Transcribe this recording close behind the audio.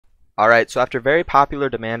Alright, so after very popular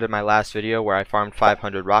demand in my last video where I farmed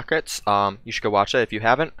 500 rockets, you should go watch that if you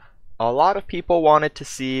haven't. A lot of people wanted to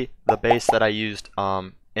see the base that I used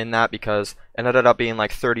in that because it ended up being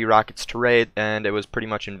like 30 rockets to raid and it was pretty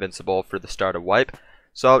much invincible for the start of wipe.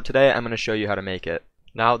 So today I'm going to show you how to make it.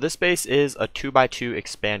 Now this base is a 2x2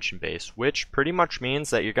 expansion base, which pretty much means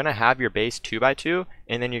that you're going to have your base 2x2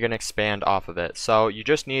 and then you're going to expand off of it. So you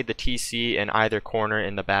just need the TC in either corner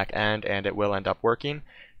in the back end and it will end up working.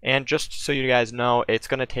 And just so you guys know, it's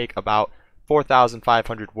going to take about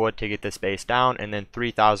 4,500 wood to get this base down and then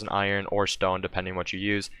 3,000 iron or stone depending what you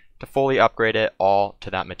use to fully upgrade it all to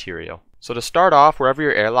that material. So to start off, wherever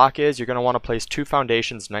your airlock is, you're going to want to place 2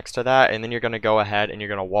 foundations next to that, and then you're going to go ahead and you're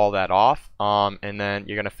going to wall that off, and then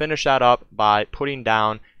you're going to finish that up by putting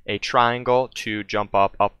down a triangle to jump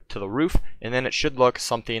up to the roof, and then it should look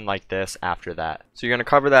something like this after that. So you're going to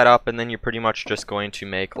cover that up, and then you're pretty much just going to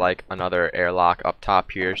make like another airlock up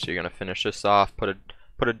top here. So you're going to finish this off, put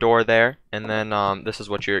a door there, and then this is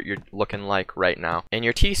what you're looking like right now. And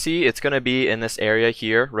your TC, it's going to be in this area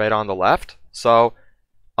here right on the left. So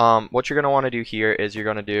what you're going to want to do here is you're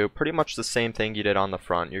going to do pretty much the same thing you did on the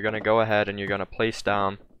front. You're going to go ahead and you're going to place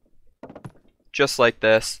down just like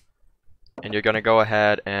this, and you're going to go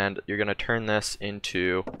ahead and you're going to turn this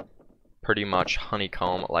into pretty much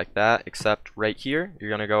honeycomb like that, except right here you're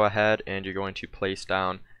going to go ahead and you're going to place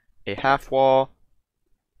down a half wall,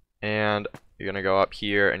 and you're going to go up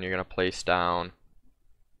here and you're going to place down,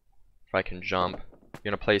 if I can jump,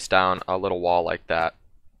 you're going to place down a little wall like that.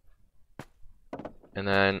 And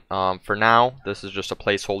then for now, this is just a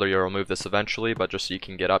placeholder. You'll remove this eventually, but just so you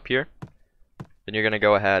can get up here. Then you're going to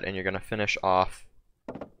go ahead and you're going to finish off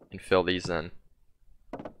and fill these in.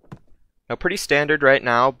 Now pretty standard right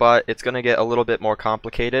now, but it's going to get a little bit more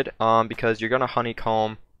complicated because you're going to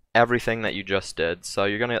honeycomb everything that you just did. So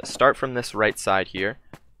you're going to start from this right side here,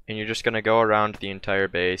 and you're just going to go around the entire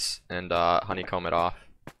base and honeycomb it off.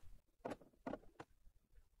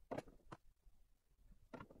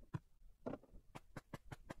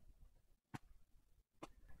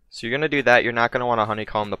 So you're going to do that. You're not going to want to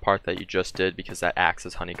honeycomb the part that you just did because that acts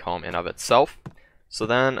as honeycomb in of itself. So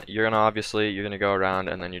then you're going to obviously go around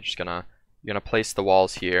and then you're going to place the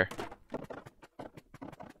walls here.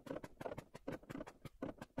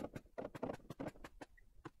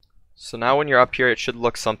 So now when you're up here, it should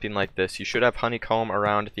look something like this. You should have honeycomb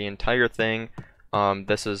around the entire thing.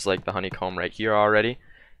 This is like the honeycomb right here already.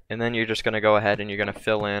 And then you're just going to go ahead and you're going to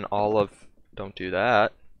fill in all of, don't do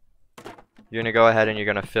that. You're going to go ahead and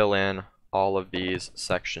you're going to fill in all of these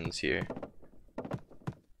sections here.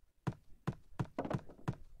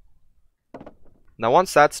 Now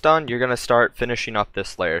once that's done, you're going to start finishing up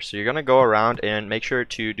this layer. So you're going to go around and make sure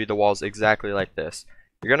to do the walls exactly like this.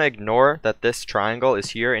 You're going to ignore that this triangle is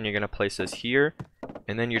here and you're going to place this here.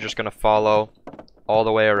 And then you're just going to follow all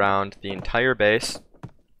the way around the entire base.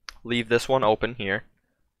 Leave this one open here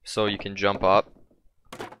so you can jump up.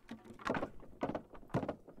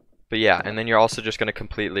 But yeah, and then you're also just going to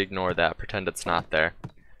completely ignore that, pretend it's not there.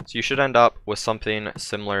 So you should end up with something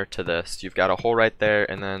similar to this. You've got a hole right there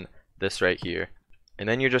and then this right here. And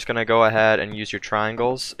then you're just going to go ahead and use your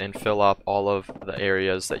triangles and fill up all of the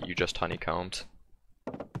areas that you just honeycombed.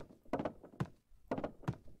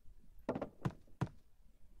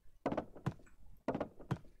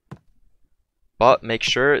 But make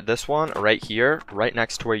sure this one right here, right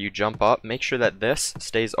next to where you jump up, make sure that this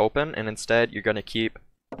stays open, and instead you're going to keep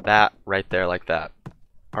that right there like that.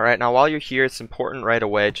 Alright, now while you're here, it's important right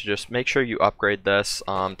away to just make sure you upgrade this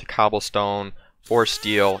to cobblestone or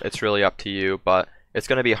steel. It's really up to you, but it's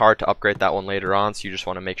going to be hard to upgrade that one later on, so you just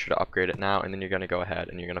want to make sure to upgrade it now, and then you're going to go ahead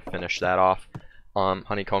and you're going to finish that off,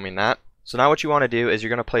 honeycombing that. So now what you want to do is you're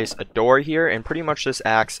going to place a door here, and pretty much this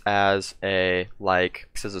acts as a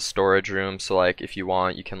storage room. So like if you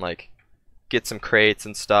want, you can like get some crates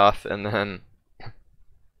and stuff, and then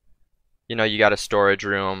you got a storage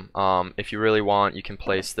room. If you really want, you can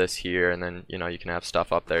place this here, and then you can have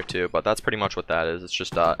stuff up there too, but that's pretty much what that is. It's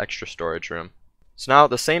just an extra storage room. So now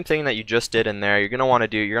the same thing that you just did in there, you're going to want to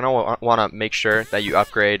do, you're going to want to make sure that you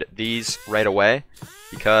upgrade these right away,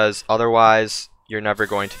 because otherwise you're never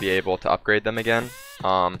going to be able to upgrade them again.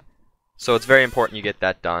 So it's very important you get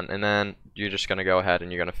that done, and then you're just going to go ahead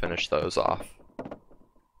and you're going to finish those off.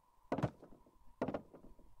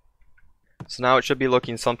 So now it should be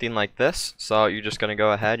looking something like this. So you're just going to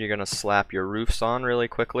go ahead, you're going to slap your roofs on really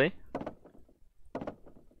quickly.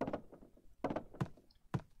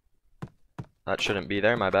 That shouldn't be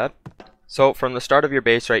there, my bad. So from the start of your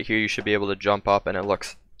base right here, you should be able to jump up and it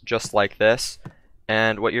looks just like this.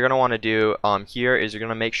 And what you're going to want to do here is you're going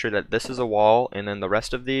to make sure that this is a wall, and then the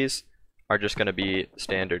rest of these are just going to be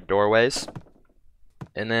standard doorways.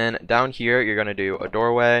 And then down here, you're going to do a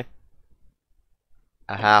doorway,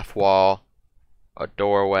 a half wall, a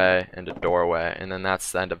doorway, and a doorway. And then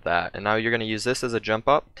that's the end of that. And now you're going to use this as a jump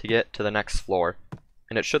up to get to the next floor.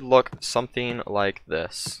 And it should look something like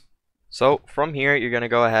this. So from here, you're going to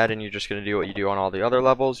go ahead and you're just going to do what you do on all the other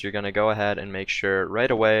levels. You're going to go ahead and make sure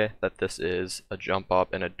right away that this is a jump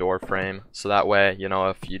up and a door frame. So that way, you know,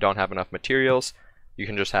 if you don't have enough materials, you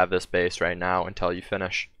can just have this base right now until you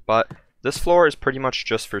finish. But this floor is pretty much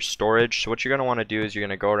just for storage. So what you're going to want to do is you're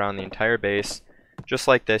going to go around the entire base just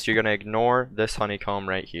like this. You're going to ignore this honeycomb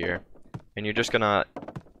right here. And you're just going to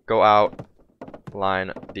go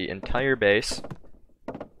outline the entire base.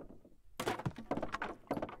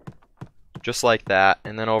 Just like that.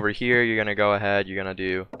 And then over here, you're going to go ahead, you're going to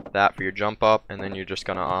do that for your jump up. And then you're just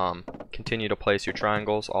going to continue to place your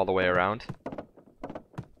triangles all the way around.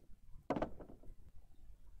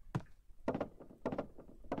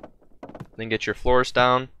 Then get your floors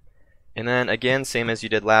down, and then again, same as you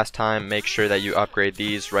did last time, make sure that you upgrade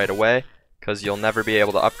these right away because you'll never be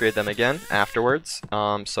able to upgrade them again afterwards,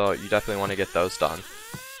 so you definitely want to get those done.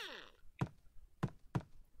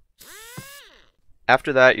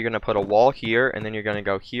 After that, you're going to put a wall here, and then you're going to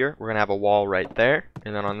go here. We're going to have a wall right there,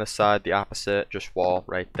 and then on this side, the opposite, just wall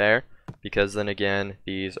right there, because then again,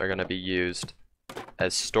 these are going to be used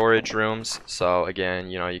as storage rooms. So again,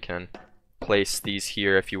 you know, you can place these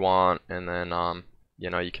here if you want, and then you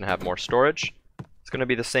know, you can have more storage. It's going to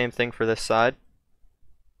be the same thing for this side.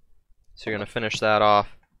 So you're going to finish that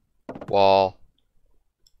off, wall,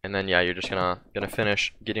 and then yeah, you're just gonna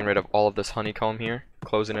finish getting rid of all of this honeycomb here,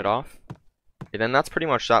 closing it off. And then that's pretty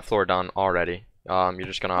much that floor done already. You're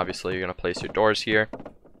just gonna you're gonna place your doors here.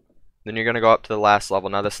 Then you're gonna go up to the last level.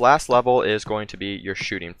 Now this last level is going to be your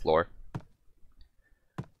shooting floor.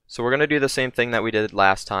 So we're going to do the same thing that we did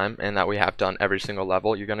last time and that we have done every single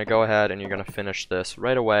level. You're going to go ahead and you're going to finish this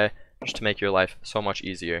right away just to make your life so much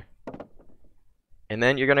easier. And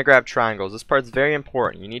then you're going to grab triangles. This part's very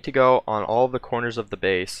important. You need to go on all of the corners of the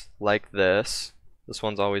base like this. This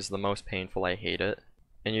one's always the most painful. I hate it.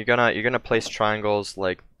 And you're gonna place triangles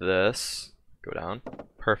like this. Go down.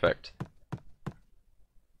 Perfect.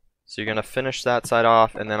 So you're going to finish that side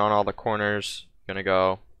off, and then on all the corners you're going to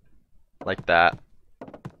go like that.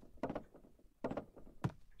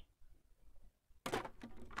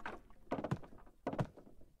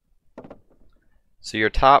 So your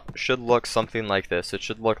top should look something like this. It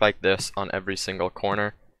should look like this on every single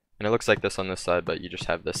corner. And it looks like this on this side, but you just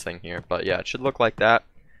have this thing here. But yeah, it should look like that.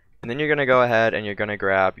 And then you're going to go ahead and you're going to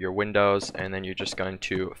grab your windows, and then you're just going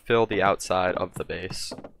to fill the outside of the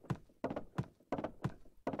base.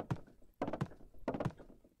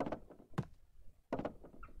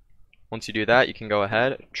 Once you do that, you can go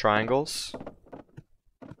ahead, triangles.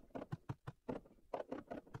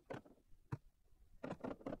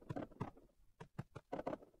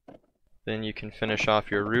 Then you can finish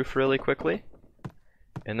off your roof really quickly.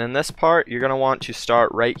 And then this part, you're going to want to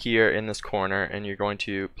start right here in this corner, and you're going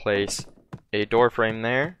to place a door frame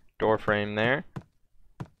there, door frame there,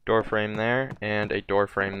 door frame there, and a door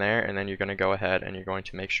frame there. And then you're going to go ahead and you're going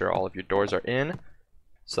to make sure all of your doors are in.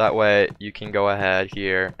 So that way you can go ahead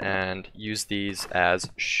here and use these as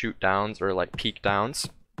shoot downs or like peek downs.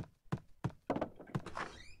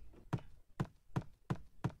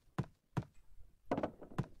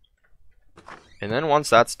 And then once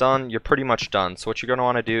that's done, you're pretty much done. So what you're going to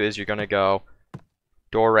want to do is you're going to go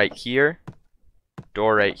door right here,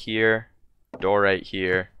 door right here, door right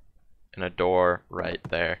here, and a door right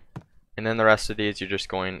there. And then the rest of these you're just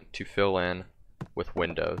going to fill in with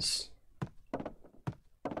windows.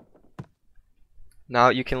 Now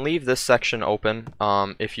you can leave this section open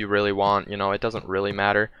if you really want. You know, it doesn't really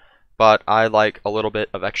matter. But I like a little bit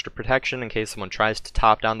of extra protection in case someone tries to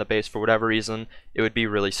top down the base for whatever reason. It would be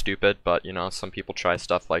really stupid, but you know, some people try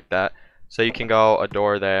stuff like that. So you can go a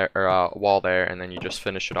door there, or a wall there, and then you just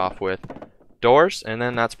finish it off with doors, and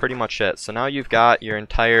then that's pretty much it. So now you've got your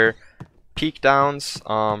entire peek downs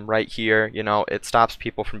right here. You know, it stops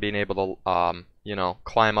people from being able to you know,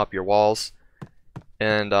 climb up your walls.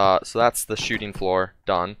 And so that's the shooting floor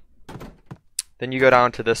done. Then you go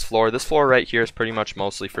down to this floor. This floor right here is pretty much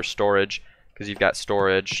mostly for storage, because you've got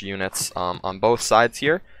storage units on both sides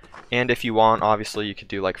here. And if you want, obviously you could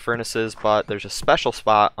do like furnaces, but there's a special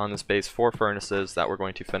spot on this base for furnaces that we're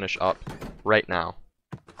going to finish up right now.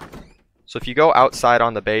 So if you go outside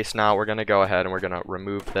on the base now, we're going to go ahead and we're going to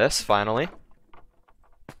remove this finally.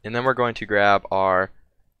 And then we're going to grab our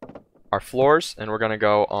floors, and we're going to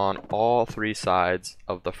go on all three sides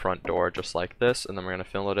of the front door just like this, and then we're going to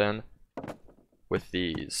fill it in with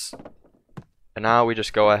these. And now we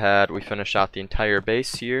just go ahead, we finish out the entire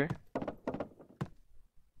base here.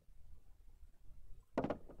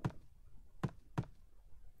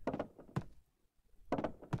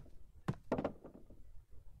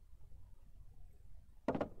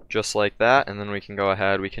 Just like that, and then we can go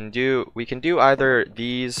ahead, we can do either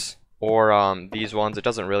these or these ones. It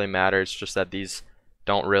doesn't really matter, it's just that these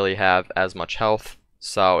don't really have as much health,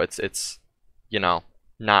 so it's you know,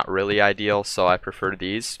 not really ideal, so I prefer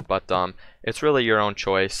these, but it's really your own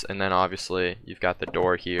choice. And then obviously you've got the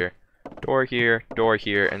door here, door here, door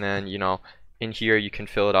here, and then, you know, in here you can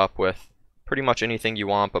fill it up with pretty much anything you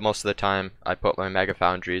want, but most of the time I put my mega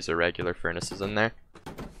foundries or regular furnaces in there.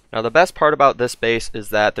 Now the best part about this base is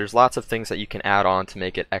that there's lots of things that you can add on to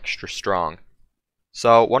make it extra strong.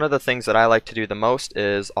 So one of the things that I like to do the most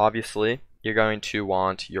is, obviously, you're going to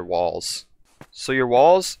want your walls. So your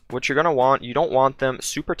walls, what you're going to want, you don't want them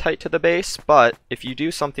super tight to the base, but if you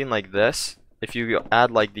do something like this, if you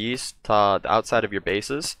add like these to the outside of your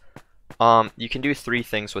bases, you can do three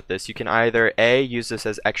things with this. You can either A, use this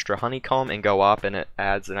as extra honeycomb and go up and it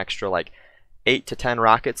adds an extra like 8 to 10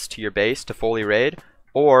 rockets to your base to fully raid.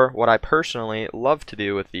 Or what I personally love to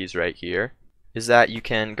do with these right here is that you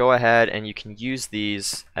can go ahead and you can use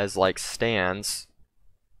these as like stands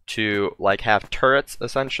to like have turrets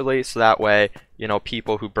essentially, so that way, you know,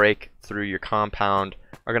 people who break through your compound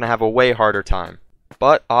are going to have a way harder time.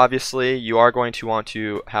 But obviously you are going to want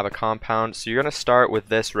to have a compound, so you're going to start with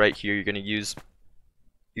this right here. You're going to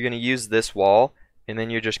use this wall, and then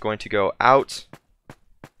you're just going to go out,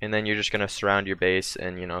 and then you're just going to surround your base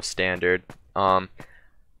in, you know, standard.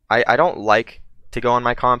 I don't like to go on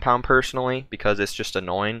my compound personally because it's just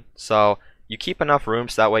annoying. So you keep enough room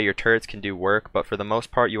so that way your turrets can do work, but for the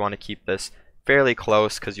most part you want to keep this fairly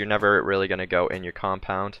close because you're never really going to go in your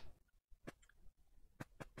compound.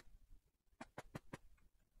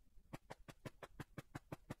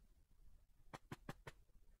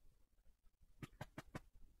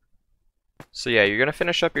 So yeah, you're going to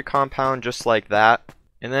finish up your compound just like that.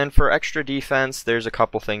 And then for extra defense, there's a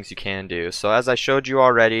couple things you can do. So as I showed you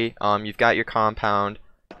already, you've got your compound,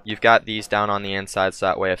 you've got these down on the inside, so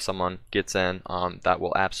that way if someone gets in, that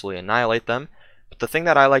will absolutely annihilate them. But the thing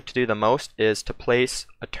that I like to do the most is to place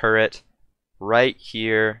a turret right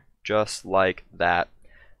here, just like that.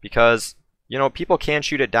 Because, you know, people can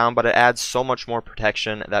shoot it down, but it adds so much more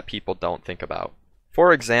protection that people don't think about.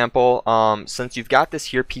 For example, since you've got this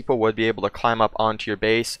here, people would be able to climb up onto your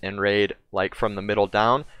base and raid like from the middle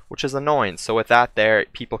down, which is annoying. So with that there,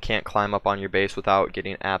 people can't climb up on your base without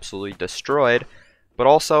getting absolutely destroyed. But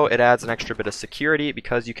also it adds an extra bit of security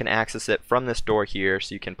because you can access it from this door here,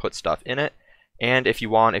 so you can put stuff in it. And if you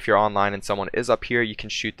want, if you're online and someone is up here, you can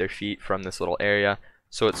shoot their feet from this little area,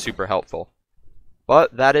 so it's super helpful.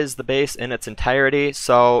 But that is the base in its entirety,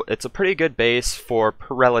 so it's a pretty good base for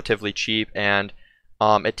relatively cheap, and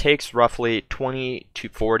it takes roughly 20 to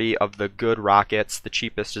 40 of the good rockets. The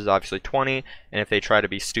cheapest is obviously 20, and if they try to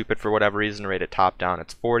be stupid for whatever reason, rate it top down,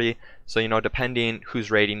 it's 40. So, you know, depending who's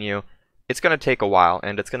raiding you, it's going to take a while,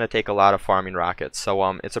 and it's going to take a lot of farming rockets. So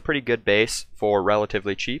it's a pretty good base for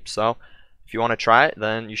relatively cheap, so if you want to try it,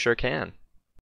 then you sure can.